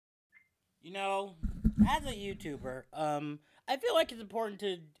You know, as a YouTuber, I feel like it's important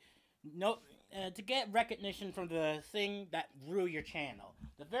to know to get recognition from the thing that grew your channel.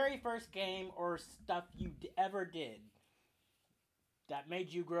 The very first game or stuff you ever did that made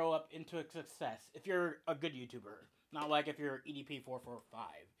you grow up into a success. If you're a good YouTuber, not like if you're EDP445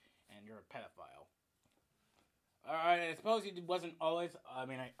 and you're a pedophile. Alright, I suppose it wasn't always. I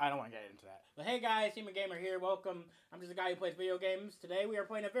don't want to get into that. But hey guys, Human Gamer here. Welcome. I'm just a guy who plays video games. Today we are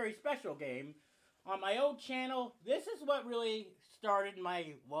playing a very special game on my old channel. This is what really started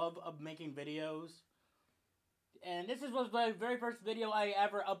my love of making videos. And this was the very first video I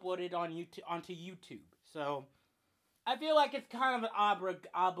ever uploaded on YouTube onto YouTube. So I feel like it's kind of an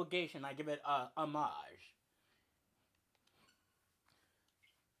obligation. I give it a homage.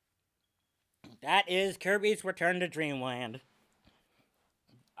 That is Kirby's Return to Dreamland.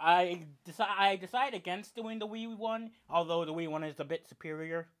 I decided against doing the Wii one, although the Wii one is a bit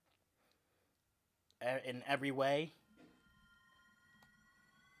superior in every way.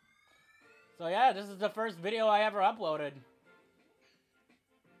 So yeah, this is the first video I ever uploaded.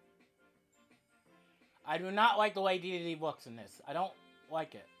 I do not like the way DDD looks in this. I don't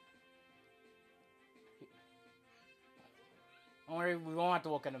like it. Don't worry, we won't have to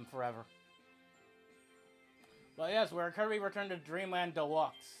look at him forever. But yes, we're Kirby Return to Dreamland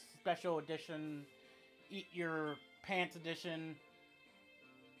Deluxe. Special Edition. Eat Your Pants Edition.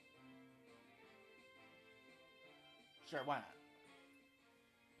 Sure, why not?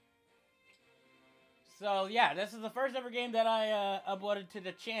 So yeah, this is the first ever game that I uploaded to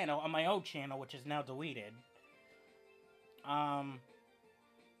the channel, on my old channel, which is now deleted.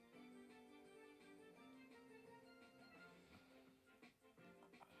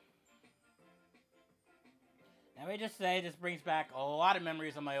 Let me just say, this brings back a lot of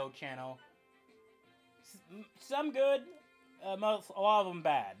memories on my old channel. Some good, a lot of them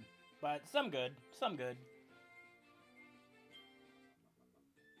bad. But some good, some good.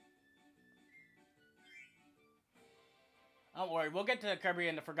 Don't worry, we'll get to Kirby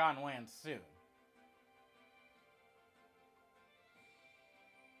and the Forgotten Lands soon.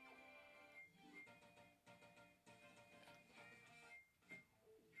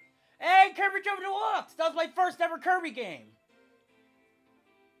 Hey, Kirby Jump Deluxe! That was my first ever Kirby game!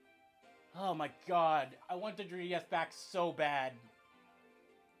 Oh my god, I want the 3DS back so bad.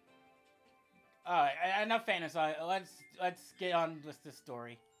 Alright, enough fantasy. Let's get on with this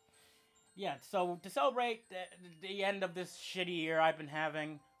story. Yeah, so to celebrate the end of this shitty year I've been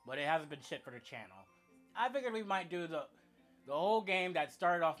having, but it hasn't been shit for the channel, I figured we might do the whole game that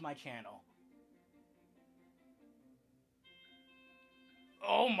started off my channel.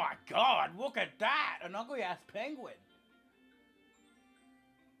 Oh my god, look at that! An ugly ass penguin!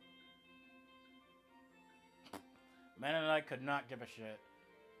 Man and I could not give a shit.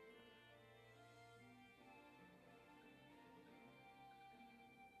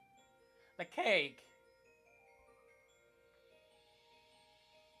 The cake!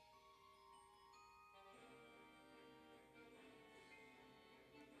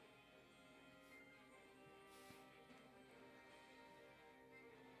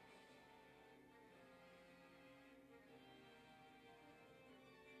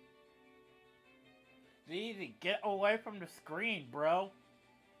 Easy, get away from the screen, bro.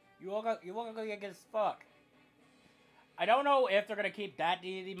 You look like as fuck. I don't know if they're gonna keep that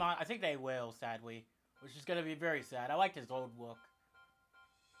DD mod. I think they will, sadly. Which is gonna be very sad. I liked his old look.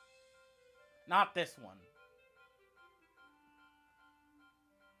 Not this one.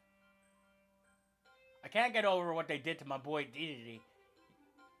 I can't get over what they did to my boy DDD.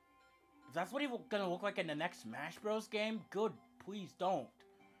 If that's what he's gonna look like in the next Smash Bros. Game, good, please don't.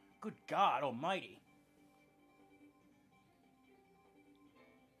 Good God almighty.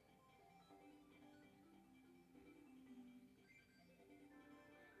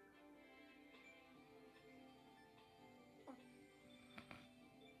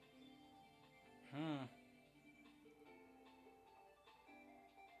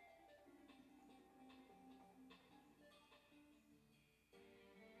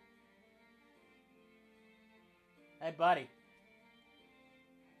 Hey, buddy.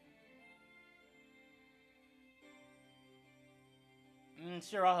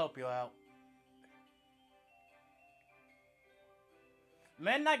 Sure, I'll help you out.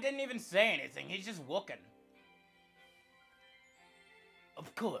 Midnight didn't even say anything. He's just looking.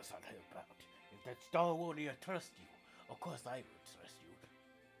 Of course I'll help out. If that Star Warrior trusts you, of course I will trust you.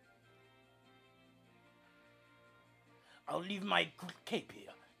 I'll leave my cape here,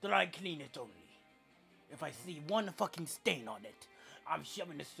 dry clean it only. If I see one fucking stain on it, I'm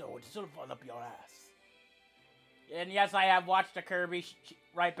shoving the sword so far up your ass. And yes, I have watched the Kirby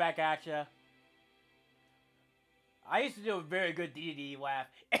right back at ya. I used to do a very good DD laugh.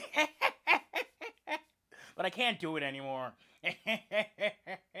 But I can't do it anymore.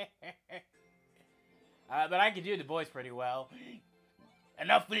 But I can do the voice pretty well.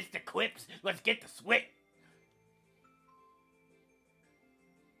 Enough with the quips. Let's get the switch.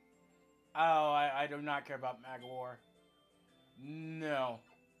 Oh, I do not care about Mag War. No.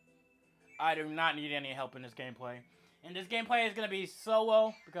 I do not need any help in this gameplay. And this gameplay is going to be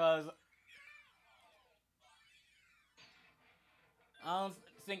solo because I don't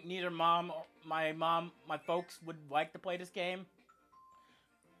think neither my folks would like to play this game.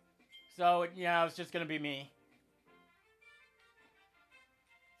 So, yeah, it's just going to be me.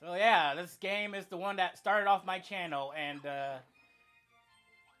 So, yeah, this game is the one that started off my channel, and,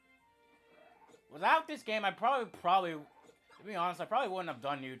 without this game, I probably, to be honest, I probably wouldn't have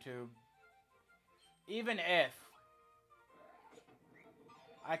done YouTube. Even if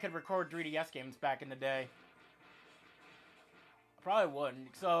I could record 3DS games back in the day. I probably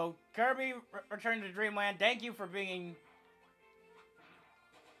wouldn't. So, Kirby Return to Dreamland, thank you for being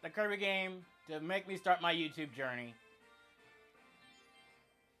the Kirby game to make me start my YouTube journey.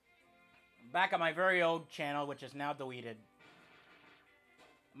 Back on my very old channel, which is now deleted.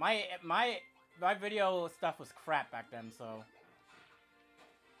 My video stuff was crap back then, so.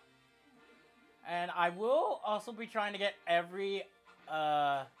 And I will also be trying to get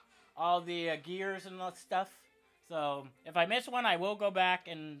all the gears and that stuff. So, if I miss one, I will go back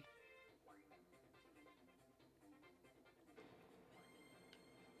and...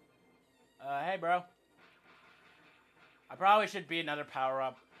 hey, bro. I probably should be another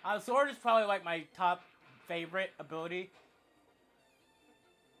power-up. Sword is probably, like, my top favorite ability.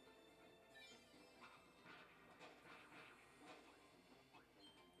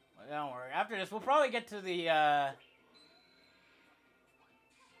 But don't worry. After this, we'll probably get to the,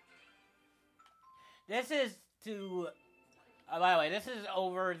 This is to... by the way, this is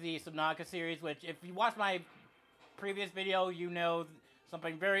over the Subnautica series, which, if you watch my previous video, you know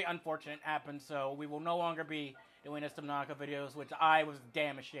something very unfortunate happened, so we will no longer be doing the Subnautica videos, which I was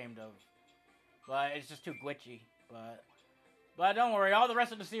damn ashamed of. But it's just too glitchy. But don't worry, all the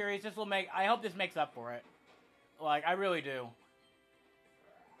rest of the series, this will make... I hope this makes up for it. Like, I really do.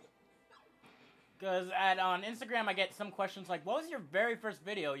 Because on Instagram, I get some questions like, what was your very first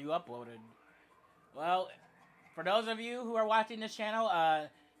video you uploaded? Well, for those of you who are watching this channel,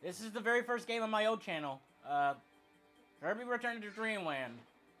 this is the very first game on my old channel. Kirby Return to Dreamland.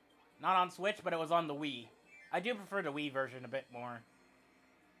 Not on Switch, but it was on the Wii. I do prefer the Wii version a bit more.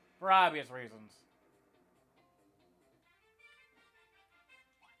 For obvious reasons.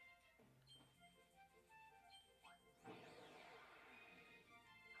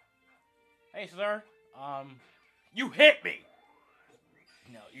 Hey, sir. You hit me!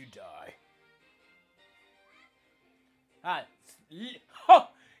 No, you die.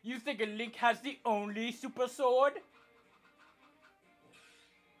 You think Link has the only super sword?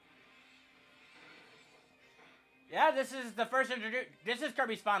 Yeah, this is the first this is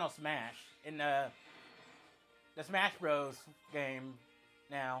Kirby's Final Smash in the Smash Bros. Game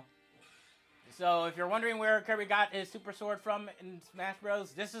now. So if you're wondering where Kirby got his super sword from in Smash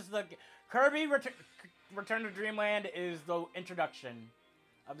Bros., this is the Kirby Return to Dreamland is the introduction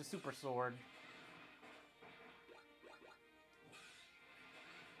of the super sword.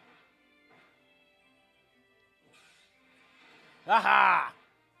 Aha!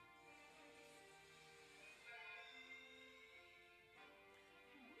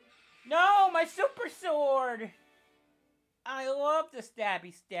 No, my super sword! I love the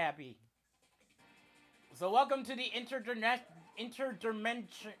stabby. So welcome to the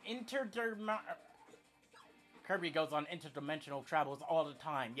Kirby goes on interdimensional travels all the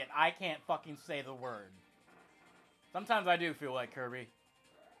time, yet I can't fucking say the word. Sometimes I do feel like Kirby.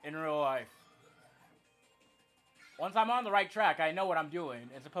 In real life. Once I'm on the right track, I know what I'm doing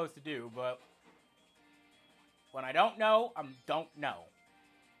and supposed to do, but when I don't know, I don't know.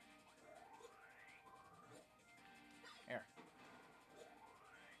 Here.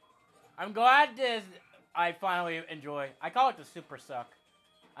 I'm glad I finally enjoy. I call it the super suck.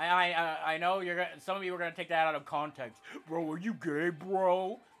 I know some of you are gonna take that out of context. Bro, are you gay,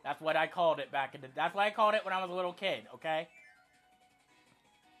 bro? That's what I called it back in the. That's what I called it when I was a little kid. Okay.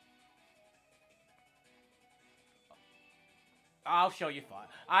 I'll show you fun.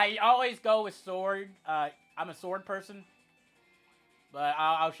 I always go with sword. I'm a sword person. But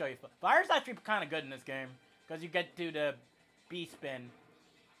I'll show you fun. Fire's actually kind of good in this game. Because you get to the B-spin.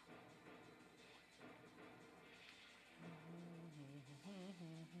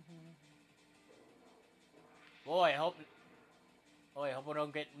 Boy, I hope we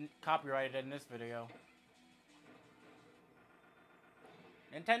don't get copyrighted in this video.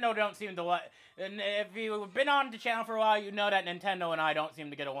 Nintendo don't seem to like... And if you've been on the channel for a while, you know that Nintendo and I don't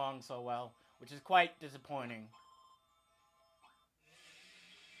seem to get along so well. Which is quite disappointing.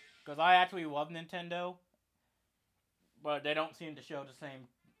 Because I actually love Nintendo. But they don't seem to show the same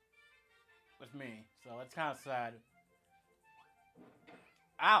with me. So it's kind of sad.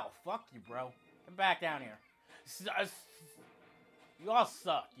 Ow, fuck you, bro. Come back down here. You all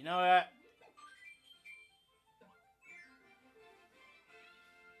suck, you know that?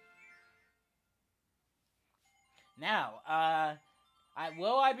 Now,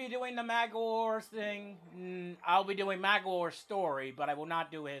 will I be doing the Magwars thing? I'll be doing Magwar's story, but I will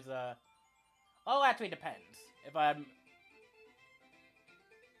not do his, Oh, actually depends. If I'm...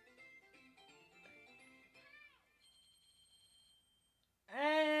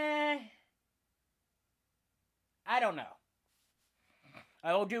 I don't know.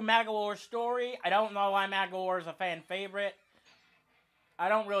 I will do Magwar's story. I don't know why Magwar is a fan favorite. I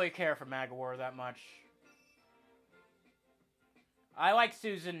don't really care for Magwar that much. I like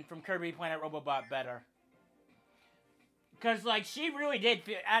Susan from Kirby Planet Robobot better. Because, like, she really did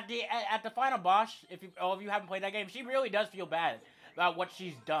feel... At the final boss, if all of you haven't played that game, she really does feel bad about what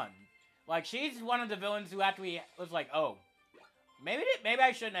she's done. Like, she's one of the villains who actually was like, oh, maybe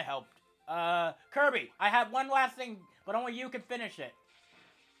I shouldn't have helped. Kirby, I have one last thing, but only you can finish it.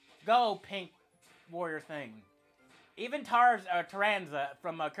 Go, Pink Warrior thing. Even Taranza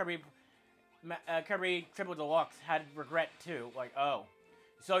from Kirby Triple Deluxe had regret too. Like, oh,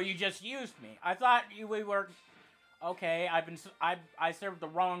 so you just used me. I thought we were okay. I served the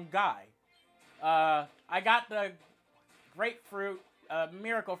wrong guy. I got the grapefruit,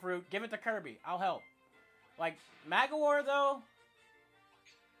 miracle fruit. Give it to Kirby. I'll help. Like Magwar though,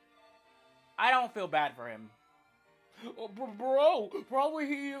 I don't feel bad for him. Oh, bro, probably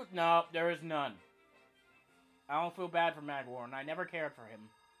he. No, there is none. I don't feel bad for Magwar, and I never cared for him.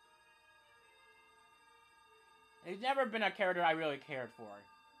 He's never been a character I really cared for.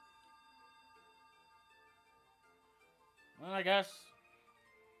 Well, I guess...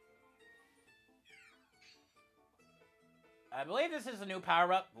 I believe this is a new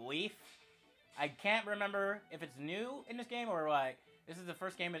power-up, Leaf. I can't remember if it's new in this game or like, this is the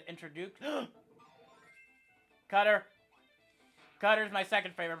first game it introduced. Cutter. Cutter's my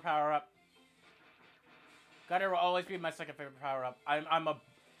second favorite power-up. Cutter will always be my second favorite power-up. I'm a...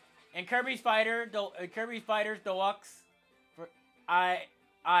 In Kirby Fighters Deluxe,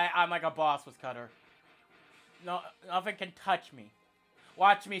 I'm like a boss with Cutter. No, nothing can touch me.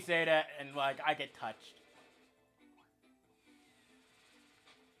 Watch me say that, and like I get touched.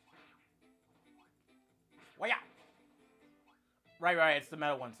 Well, yeah. Right. It's the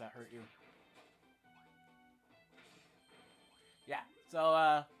metal ones that hurt you. Yeah.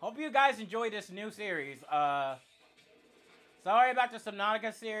 So, hope you guys enjoy this new series. Sorry about the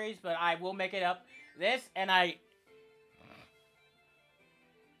Subnautica series, but I will make it up. This, and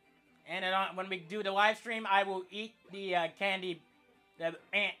when we do the live stream, I will eat the candy, the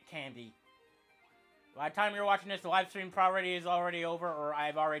ant candy. By the time you're watching this, the live stream already is already over, or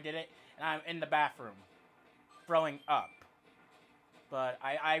I've already did it, and I'm in the bathroom, throwing up. But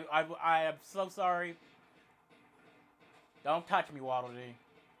I am so sorry. Don't touch me, Waddle Dee.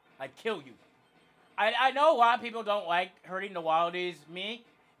 I'd kill you. I know a lot of people don't like hurting the Waddle-Dees. Me,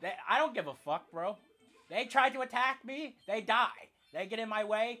 I don't give a fuck, bro. They try to attack me, they die. They get in my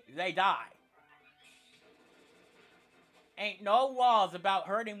way, they die. Ain't no laws about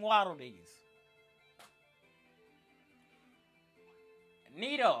hurting Waddle-Dees.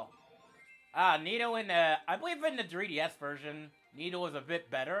 Needle. Needle in the... I believe in the 3DS version, Needle is a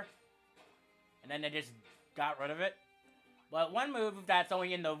bit better. And then they just got rid of it. But one move that's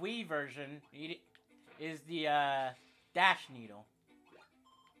only in the Wii version is the Dash Needle.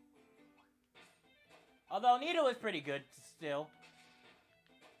 Although Needle is pretty good still.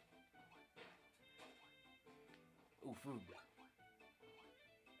 Ooh, food.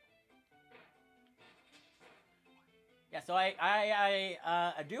 Yeah, so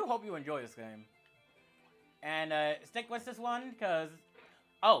I do hope you enjoy this game. And stick with this one, because...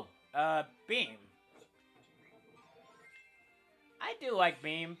 Oh, Beam. I do like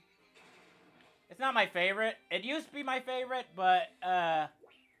Beam. It's not my favorite. It used to be my favorite, but now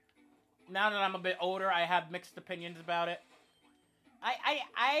that I'm a bit older, I have mixed opinions about it.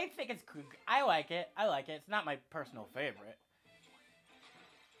 I think it's cool. I like it. It's not my personal favorite.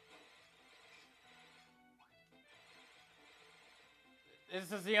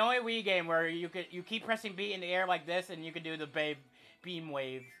 This is the only Wii game where you keep pressing B in the air like this, and you can do the beam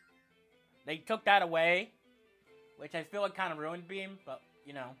wave. They took that away, which I feel like kind of ruined Beam, but,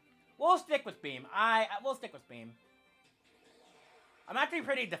 you know. We'll stick with Beam. We'll stick with Beam. I'm actually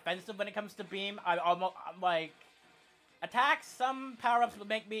pretty defensive when it comes to Beam. I'm like... Attacks, some power-ups will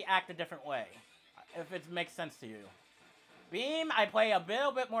make me act a different way. If it makes sense to you. Beam, I play a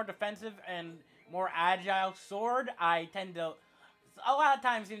little bit more defensive and more agile. Sword, I tend to... A lot of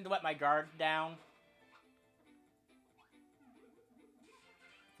times seem to let my guard down.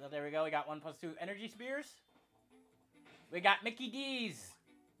 So there we go. We got 1+2 energy spears. We got Mickey D's.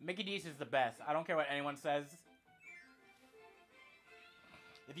 Mickey D's is the best. I don't care what anyone says.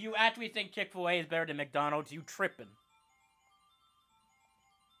 If you actually think Chick-fil-A is better than McDonald's, you tripping.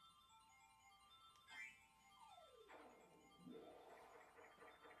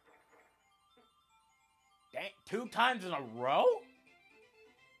 Dang, 2 times in a row?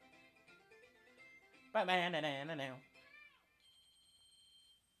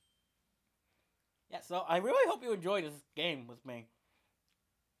 Yeah, so I really hope you enjoy this game with me.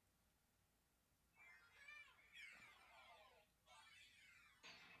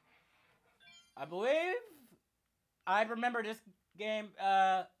 I believe I remember this game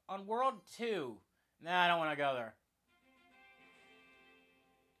on World 2. Nah, I don't want to go there.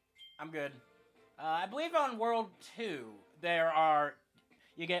 I'm good. I believe on World 2,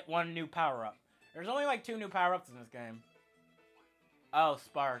 you get 1 new power-up. There's only like 2 new power-ups in this game. Oh,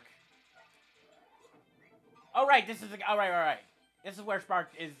 Spark. Oh, right, alright. This is where Spark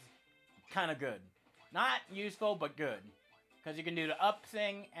is kind of good. Not useful, but good. Because you can do the up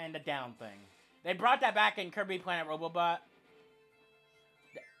thing and the down thing. They brought that back in Kirby Planet Robobot.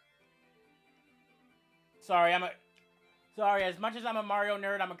 Sorry, as much as I'm a Mario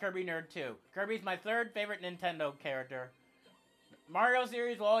nerd, I'm a Kirby nerd too. Kirby's my 3rd favorite Nintendo character. Mario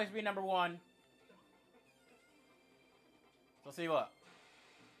series will always be number 1. So see what?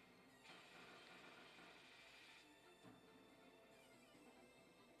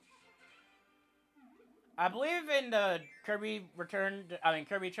 I believe in the Kirby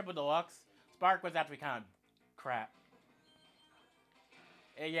Triple Deluxe, Spark was actually kind of crap.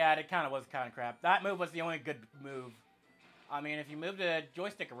 Yeah, it kind of was kind of crap. That move was the only good move. I mean, if you move the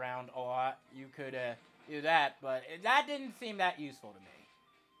joystick around a lot, you could do that, but that didn't seem that useful to me.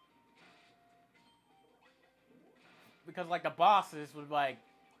 Because, like, the bosses would, like,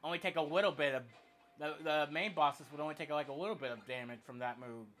 only take a little bit of... The main bosses would only take, like, a little bit of damage from that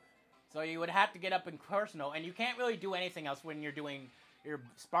move. So you would have to get up and personal, and you can't really do anything else when you're doing your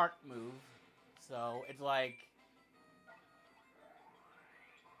Spark move. So, it's like...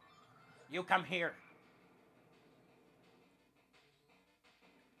 You come here.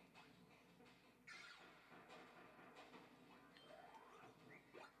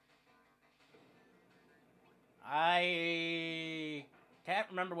 I can't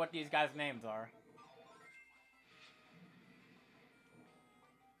remember what these guys' names are.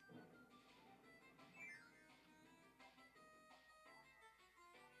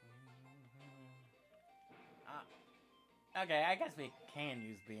 Okay, I guess we can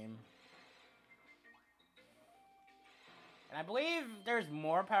use Beam. And I believe there's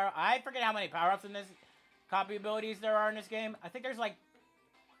more power... I forget how many power-ups in this copy abilities there are in this game. I think there's like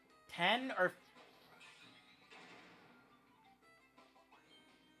 10 or...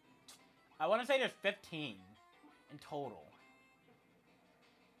 I want to say there's 15 in total.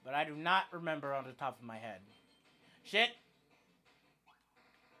 But I do not remember on the top of my head. Shit!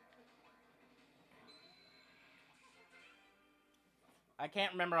 I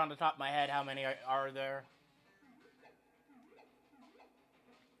can't remember on the top of my head how many are there.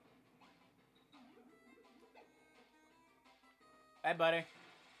 Hey, buddy.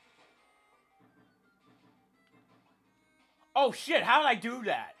 Oh, shit, how did I do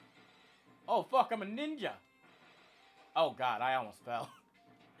that? Oh, fuck, I'm a ninja. Oh, God, I almost fell.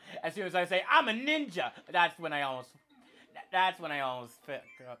 As soon as I say, I'm a ninja, that's when I almost fit.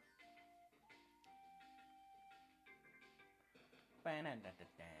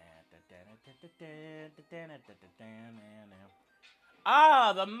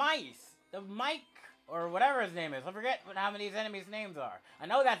 Ah, the mice! The Mike, or whatever his name is. I forget how many his enemies' names are. I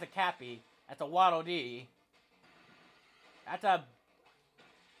know that's a Cappy. That's a Waddle Dee. That's a...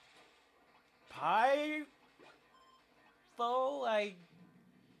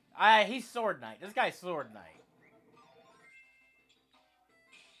 he's Sword Knight. This guy's Sword Knight.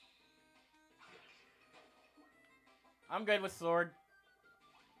 I'm good with Sword.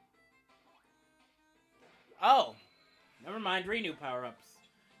 Oh. Never mind, 3 new power-ups.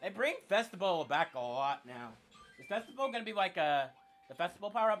 They bring Festival back a lot now. Is Festival gonna be like a... The Festival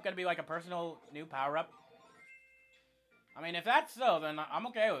power-up gonna be like a personal new power-up? I mean, if that's so, then I'm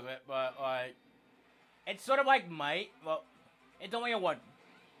okay with it, but, like... It's sort of like Might. Well, it's only a one.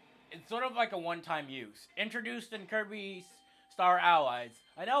 It's sort of like a one-time use. Introduced in Kirby Star Allies.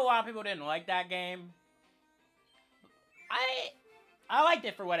 I know a lot of people didn't like that game. I liked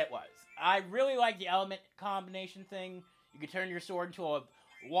it for what it was. I really liked the element combination thing. You could turn your sword into a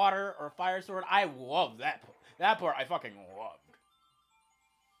water or fire sword. I love that. That part I fucking loved.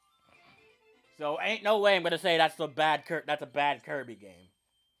 So ain't no way I'm gonna say that's a bad Kirby game.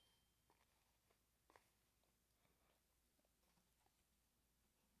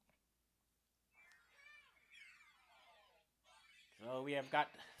 So we have got.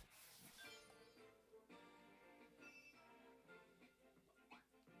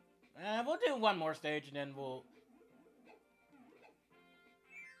 We'll do one more stage and then we'll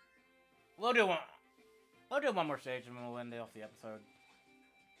do one. We'll do one more stage and we'll end off the episode.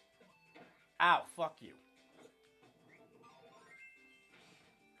 Ow, fuck you.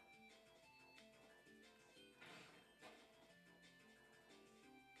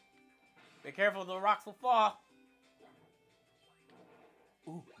 Be careful, the rocks will fall.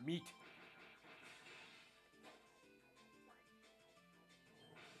 Ooh, meat.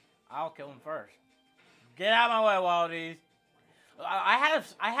 I'll kill him first. Get out of my way, Waldies. I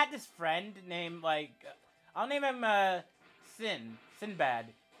had this friend named, like, I'll name him Sinbad,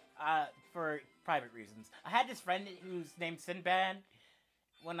 for private reasons. I had this friend who's named Sinbad.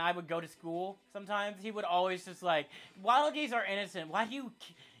 When I would go to school, sometimes he would always just like, Wildies are innocent. Why do you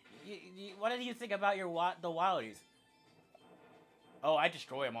what do you think about the Wildies? Oh, I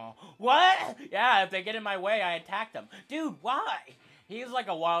destroy them all. What? Yeah, if they get in my way, I attack them. Dude, why? He's like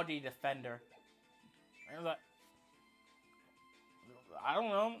a Wildie defender. I don't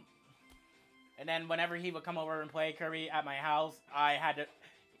know. And then whenever he would come over and play Kirby at my house,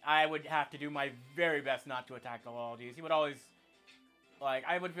 I would have to do my very best not to attack the Wildies. He would always, like,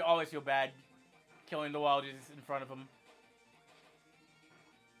 I would always feel bad killing the Wildies in front of him.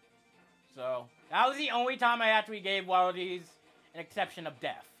 So, that was the only time I actually gave Wildies an exception of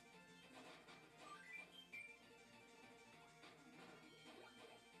death.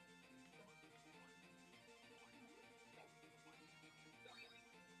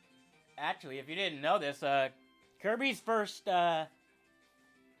 Actually, if you didn't know this, Kirby's first ever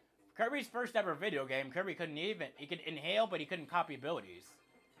video game, Kirby couldn't even, he could inhale, but he couldn't copy abilities.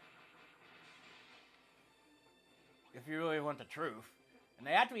 If you really want the truth. And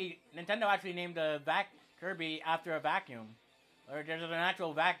Nintendo actually named Kirby after a vacuum. Or there's an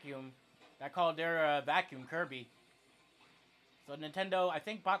actual vacuum that called their vacuum Kirby. So Nintendo, I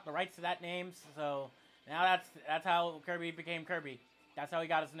think, bought the rights to that name, so now that's how Kirby became Kirby. That's how he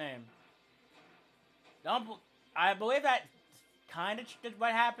got his name. I believe that kind of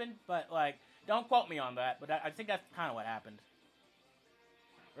what happened, but, like, don't quote me on that, but I think that's kind of what happened.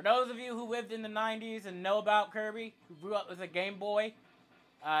 For those of you who lived in the 90s and know about Kirby, who grew up with a Game Boy,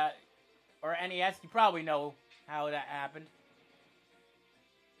 or NES, you probably know how that happened.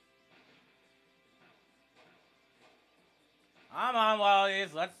 Come on,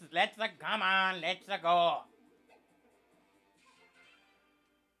 Wallies, let's come on, let's go.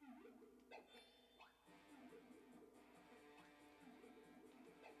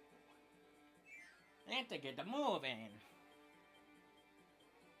 Let's get the moving.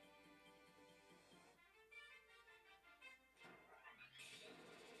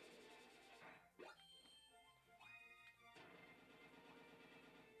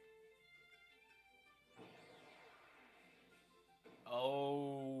 Oh.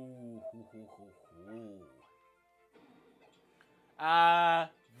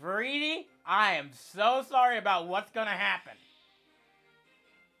 Veridi, I am so sorry about what's gonna happen.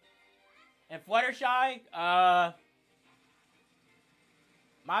 And Fluttershy, my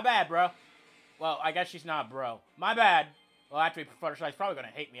bad, bro. Well, I guess she's not bro. My bad. Well, actually, Fluttershy's probably gonna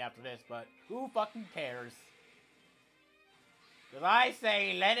hate me after this, but who fucking cares? Because I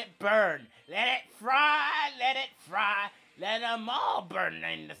say, let it burn. Let it fry. Let it fry. Let them all burn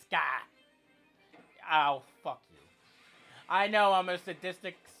in the sky. Oh, fuck you. I know I'm a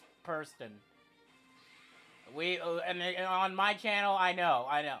statistics person. And on my channel, I know.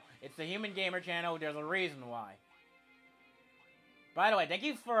 It's the Human Gamer channel. There's a reason why. By the way, thank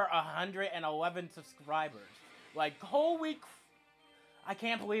you for 111 subscribers. Like, holy... I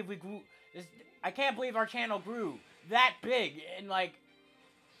can't believe we grew... I can't believe our channel grew that big in, like...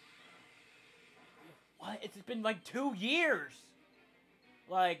 What? It's been, like, 2 years!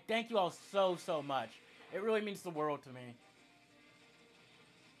 Like, thank you all so, so much. It really means the world to me.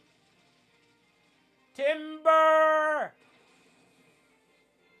 Timber!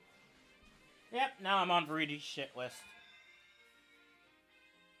 Yep, now I'm on Veridi's shit list.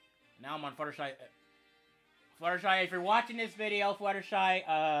 Now I'm on Fluttershy. Fluttershy, if you're watching this video, Fluttershy,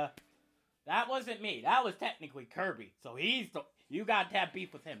 that wasn't me. That was technically Kirby. So you got to have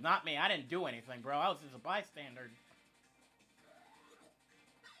beef with him, not me. I didn't do anything, bro. I was just a bystander.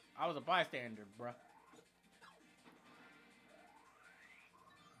 I was a bystander, bro.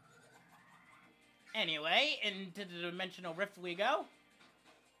 Anyway, into the dimensional rift we go.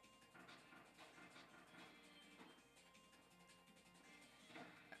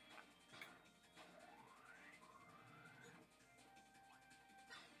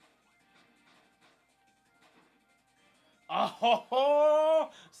 Oh, ho, ho,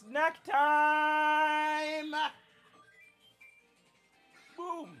 snack time!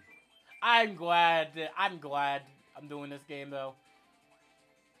 Boom! I'm glad I'm doing this game, though.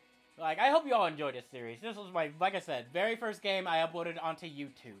 Like, I hope you all enjoyed this series. This was my, like I said, very first game I uploaded onto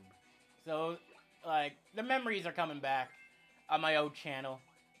YouTube. So, like, the memories are coming back on my old channel.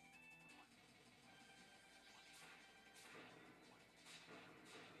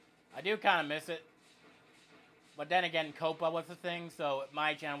 I do kind of miss it. But then again, Copa was the thing, so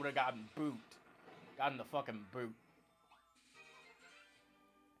my channel would have gotten boot. Gotten the fucking boot.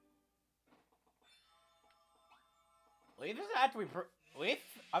 Leaf is actually Leaf?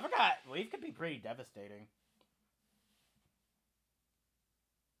 I forgot. Leaf could be pretty devastating.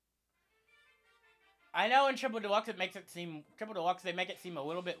 I know in Triple Deluxe they make it seem a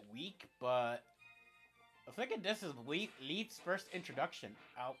little bit weak, but I think this is Leaf's first introduction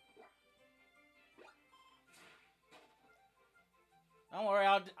out. Don't worry,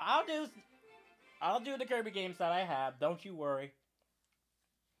 I'll do the Kirby games that I have. Don't you worry.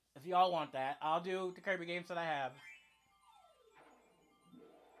 If y'all want that, I'll do the Kirby games that I have.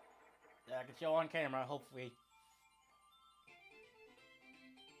 Yeah, I can show on camera, hopefully.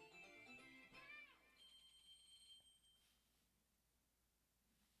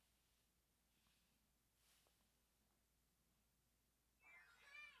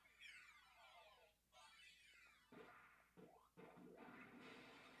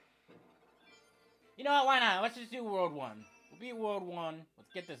 You know what, why not? Let's just do World 1. We'll beat World 1.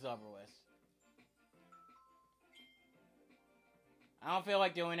 Let's get this over with. I don't feel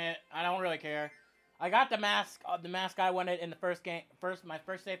like doing it. I don't really care. I got the mask. The mask I wanted in the first game. My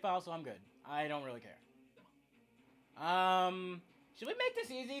first save file, so I'm good. I don't really care. Should we make this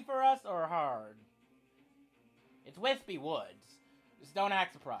easy for us or hard? It's Wispy Woods. Just don't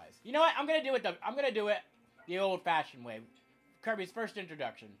act surprised. You know what? I'm gonna do it the old-fashioned way. Kirby's first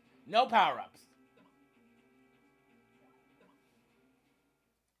introduction. No power-ups.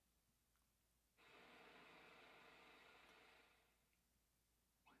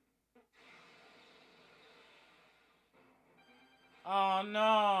 Oh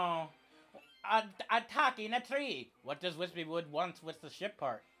no! Attacking a tree! What does Wispy Wood want with the ship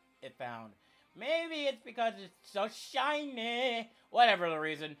part it found? Maybe it's because it's so shiny! Whatever the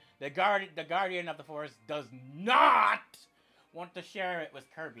reason, the Guardian of the Forest does not want to share it with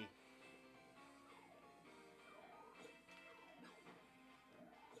Kirby.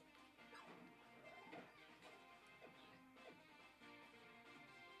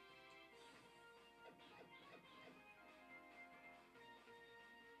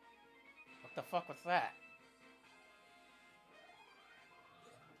 What the fuck was that?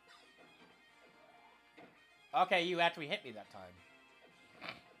 Okay, you actually hit me that time.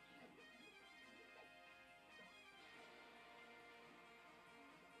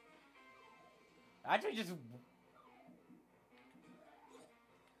 Actually just...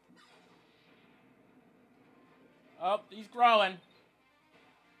 Oh, he's growing.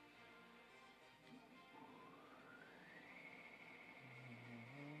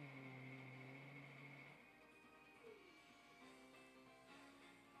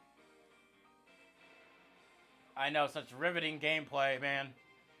 I know, such riveting gameplay, man.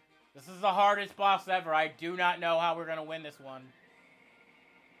 This is the hardest boss ever. I do not know how we're gonna win this one.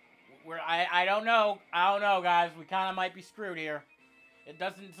 I don't know. I don't know, guys. We kind of might be screwed here. It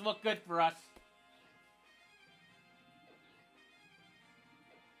doesn't look good for us.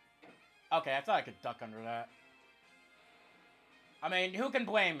 Okay, I thought I could duck under that. I mean, who can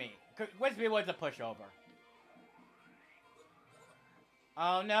blame me? Wispy was a pushover.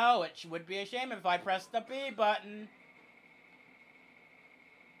 Oh no, it would be a shame if I pressed the B button.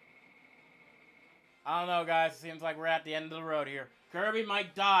 I don't know, guys. It seems like we're at the end of the road here. Kirby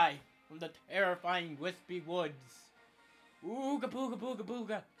might die from the terrifying Wispy Woods. Ooga booga booga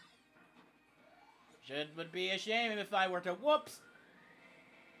booga. Would be a shame if I were to... Whoops!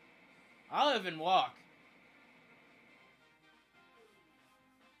 I'll even walk.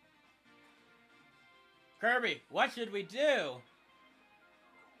 Kirby, what should we do?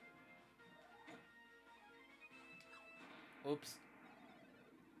 Oops.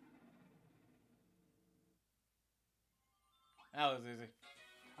 That was easy.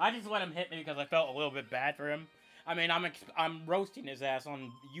 I just let him hit me because I felt a little bit bad for him. I mean, I'm roasting his ass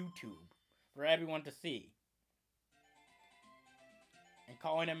on YouTube for everyone to see. And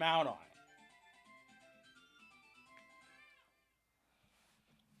calling him out on it.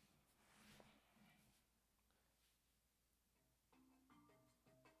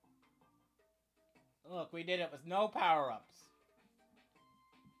 Look, we did it with no power-ups.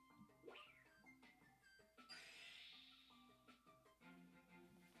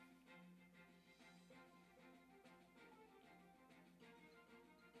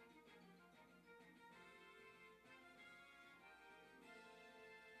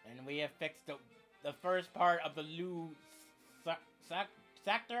 And we have fixed the first part of the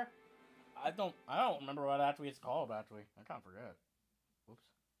sector. I don't remember what actually it's called. Actually, I can't forget. Oops.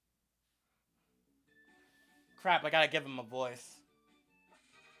 Crap! I gotta give him a voice.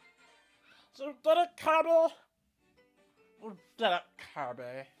 So did it, Kirby? Did it,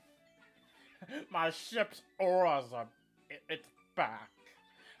 Kirby? My ship's auras are it's back.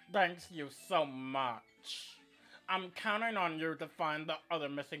 Thanks you so much. I'm counting on you to find the other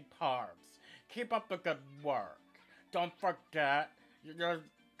missing parts. Keep up the good work. Don't forget, you're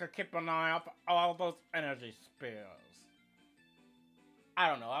to keep an eye out for all those energy spears. I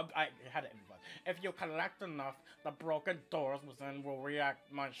don't know, I had it. If you collect enough, the broken doors within will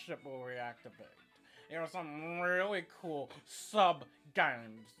my ship will reactivate. There are some really cool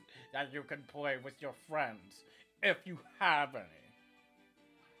sub-games that you can play with your friends, if you have any.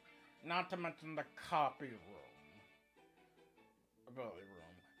 Not to mention the copy room. Ability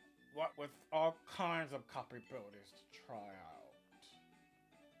room. What with all kinds of copy abilities to try out.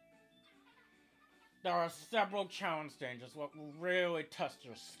 There are several challenge stages that will really test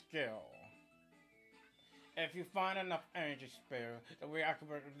your skill. If you find enough energy spare, then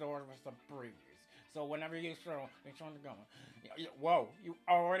reactivate the door with a breeze. So whenever you throw, make sure to go. Whoa, you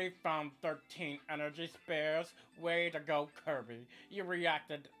already found 13 energy spares? Way to go, Kirby. You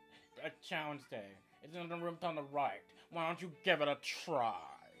reacted a challenge day. It's in the room on the right. Why don't you give it a try?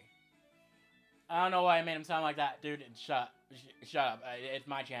 I don't know why I made him sound like that, dude. Shut up. It's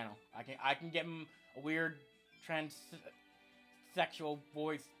my channel. I can give him a weird transsexual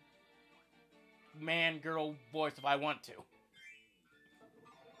voice, man-girl voice if I want to.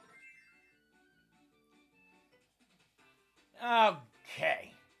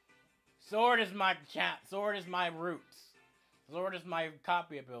 Okay. Sword is my Sword is my roots. Sword is my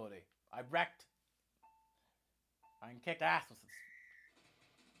copy ability. I wrecked. I can kick ass with this.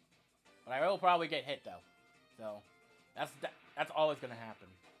 But I will probably get hit though. So that's always gonna happen.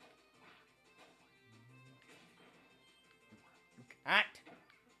 Act.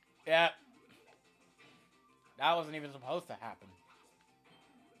 Yep. That wasn't even supposed to happen.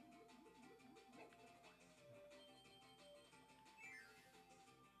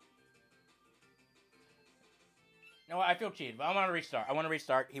 You know what? I feel cheated, but I want to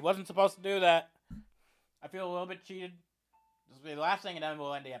restart. He wasn't supposed to do that. I feel a little bit cheated. This will be the last thing, and then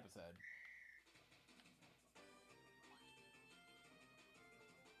we'll end the episode.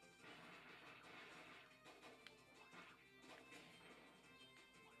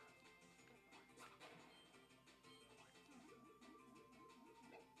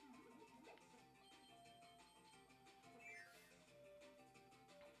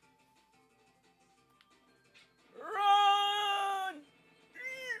 Run!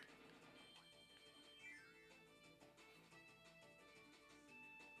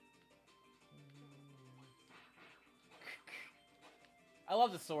 I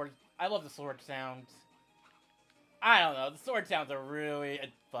love the sword. I love the sword sounds. I don't know. The sword sounds are really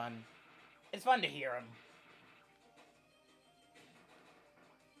fun. It's fun to hear them.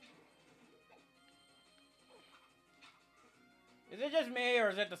 Is it just me, or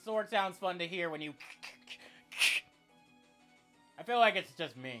is it the sword sounds fun to hear when you... I feel like it's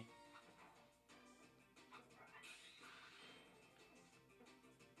just me.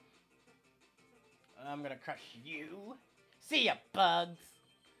 I'm gonna crush you. See ya, bugs.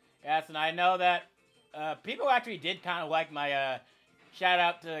 Yes, and I know that people actually did kind of like my shout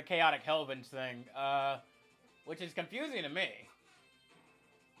out to Chaotic Helvins thing, which is confusing to me.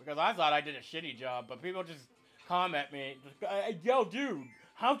 Because I thought I did a shitty job, but people just comment me, yo, dude,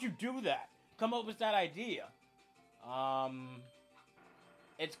 how'd you do that? Come up with that idea.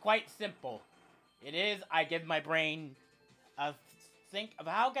 It's quite simple. It is, I give my brain a think of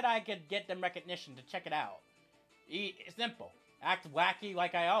how I could get them recognition to check it out. It's simple. Act wacky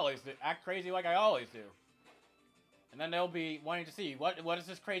like I always do. Act crazy like I always do. And then they'll be wanting to see, what is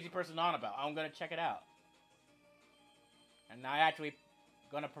this crazy person on about? I'm gonna check it out. And I actually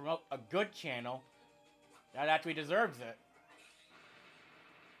gonna promote a good channel that actually deserves it.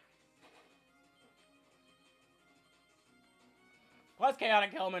 Plus,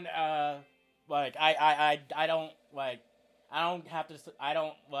 Chaotic Hellman, like, I don't, like, I don't have to, I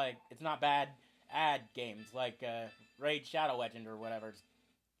don't, like, it's not bad ad games, like, Raid Shadow Legend or whatever.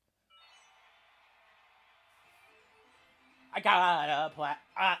 I got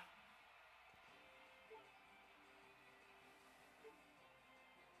a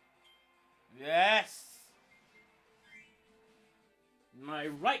Yes! My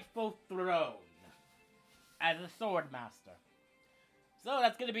rightful throne as a sword master. So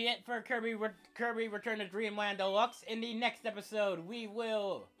that's gonna be it for Kirby Return to Dreamland Deluxe. In the next episode, we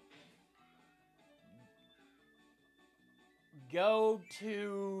will go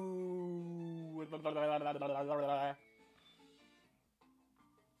to...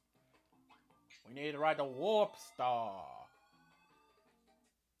 We need to ride the Warp Star.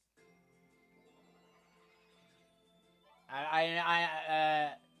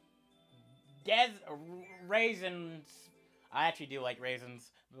 Raisins. I actually do like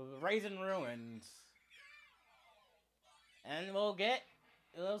raisins. Raisin Ruins. And we'll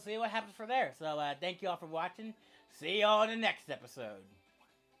see what happens from there. So, thank you all for watching. See you all in the next episode.